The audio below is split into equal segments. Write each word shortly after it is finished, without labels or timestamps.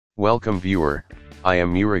Welcome viewer, I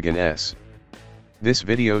am Murugan S. This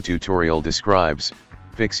video tutorial describes,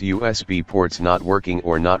 fix USB ports not working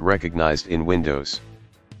or not recognized in Windows.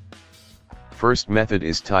 First method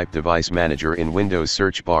is type Device Manager in Windows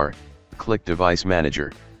search bar, click Device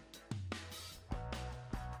Manager.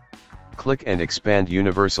 Click and expand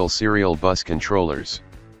Universal Serial Bus Controllers.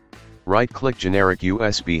 Right-click Generic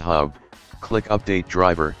USB Hub, click Update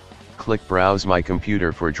Driver, click Browse My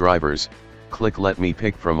Computer for drivers, click Let me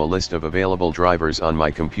pick from a list of available drivers on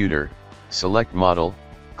my computer, select Model,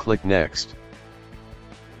 click Next.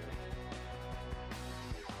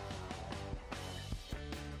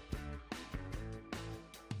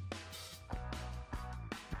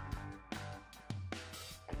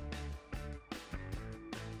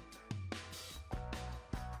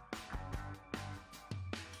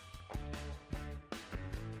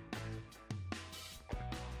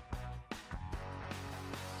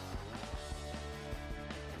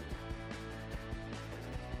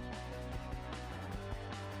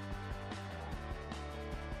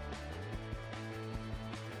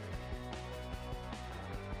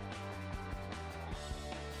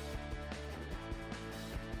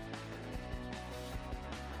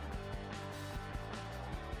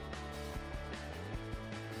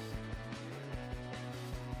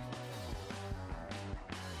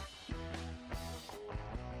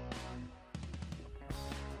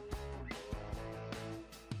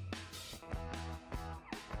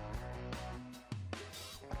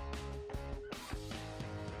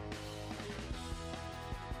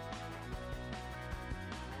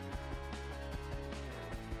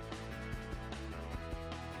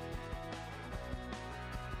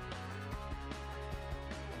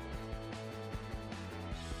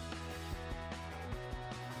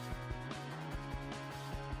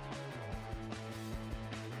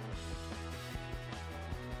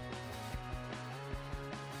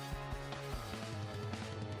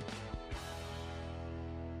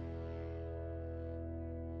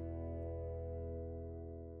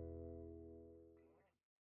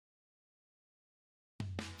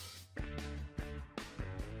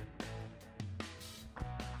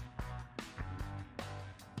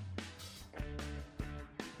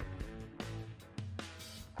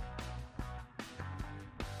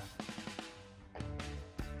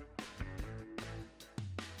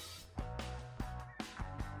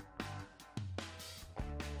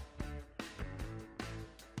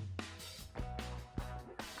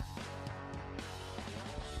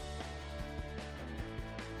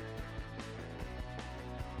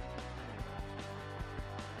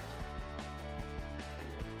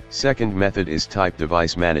 Second method is type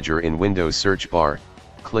Device Manager in Windows search bar,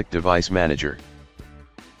 click Device Manager.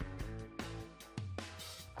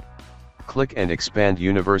 Click and expand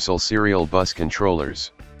Universal Serial Bus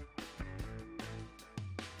Controllers.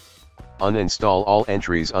 Uninstall all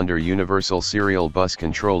entries under Universal Serial Bus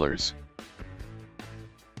Controllers.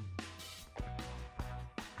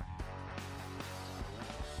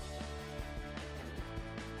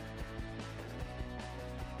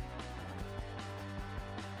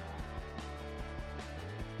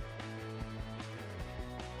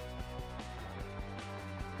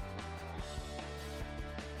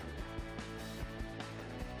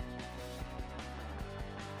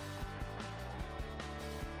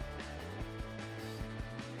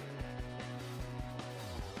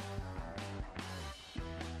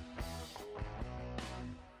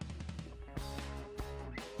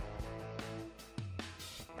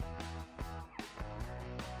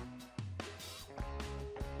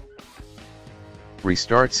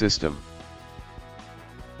 Restart system.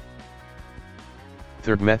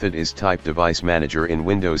 Third method is type Device Manager in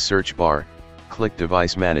Windows search bar, click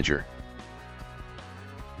Device Manager.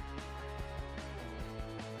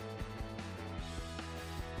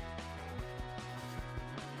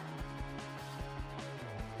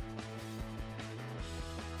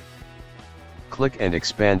 Click and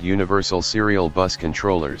expand Universal Serial Bus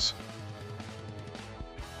Controllers.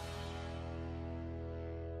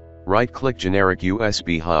 Right-click Generic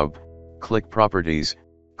USB Hub, click Properties,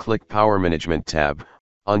 click Power Management tab,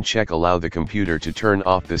 uncheck Allow the computer to turn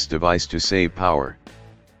off this device to save power.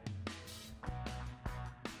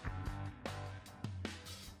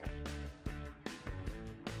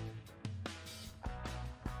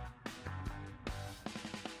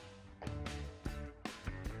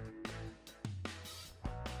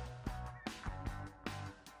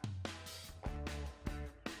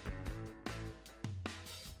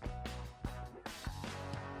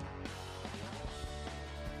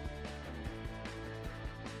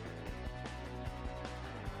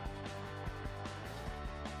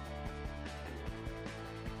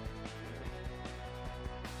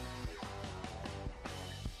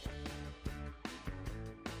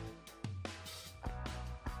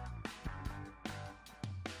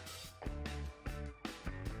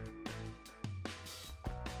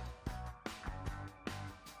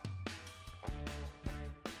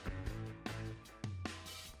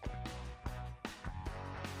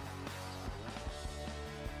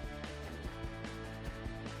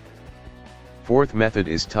 Fourth method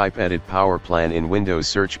is type Edit Power Plan in Windows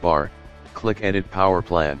search bar, click Edit Power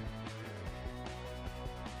Plan.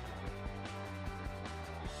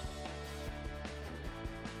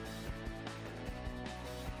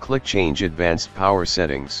 Click Change Advanced Power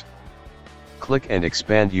Settings. Click and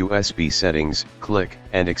expand USB settings, click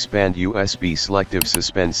and expand USB selective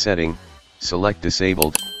suspend setting, select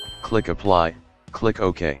disabled, click apply, click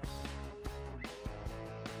OK.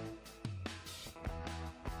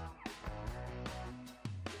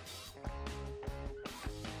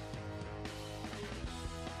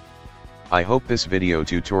 I hope this video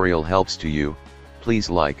tutorial helps to you. Please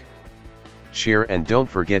like, share and don't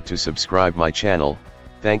forget to subscribe my channel.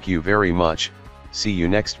 Thank you very much. See you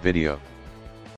next video.